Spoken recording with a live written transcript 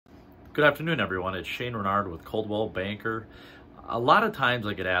Good afternoon, everyone. It's Shane Renard with Coldwell Banker. A lot of times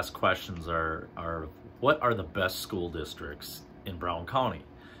I get asked questions are what are the best school districts in Brown County?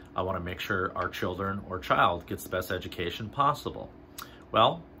 I want to make sure our children or child gets the best education possible.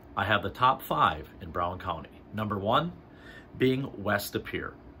 Well, I have the top 5 in Brown County. Number 1 being West of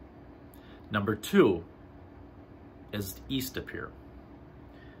Pier. Number 2 is East of Pier.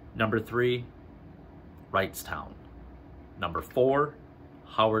 Number 3, Wrightstown. Number 4,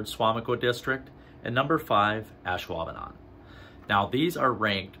 Howard Suamico District, and number 5, Ashwaubenon. Now these are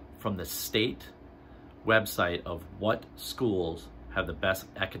ranked from the state website of what schools have the best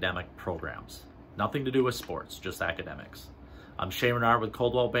academic programs. Nothing to do with sports, just academics. I'm Shane Renard with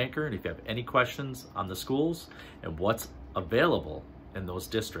Coldwell Banker, and if you have any questions on the schools and what's available in those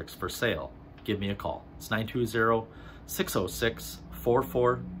districts for sale, give me a call. It's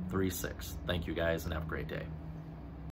 920-606-4436. Thank you guys and have a great day.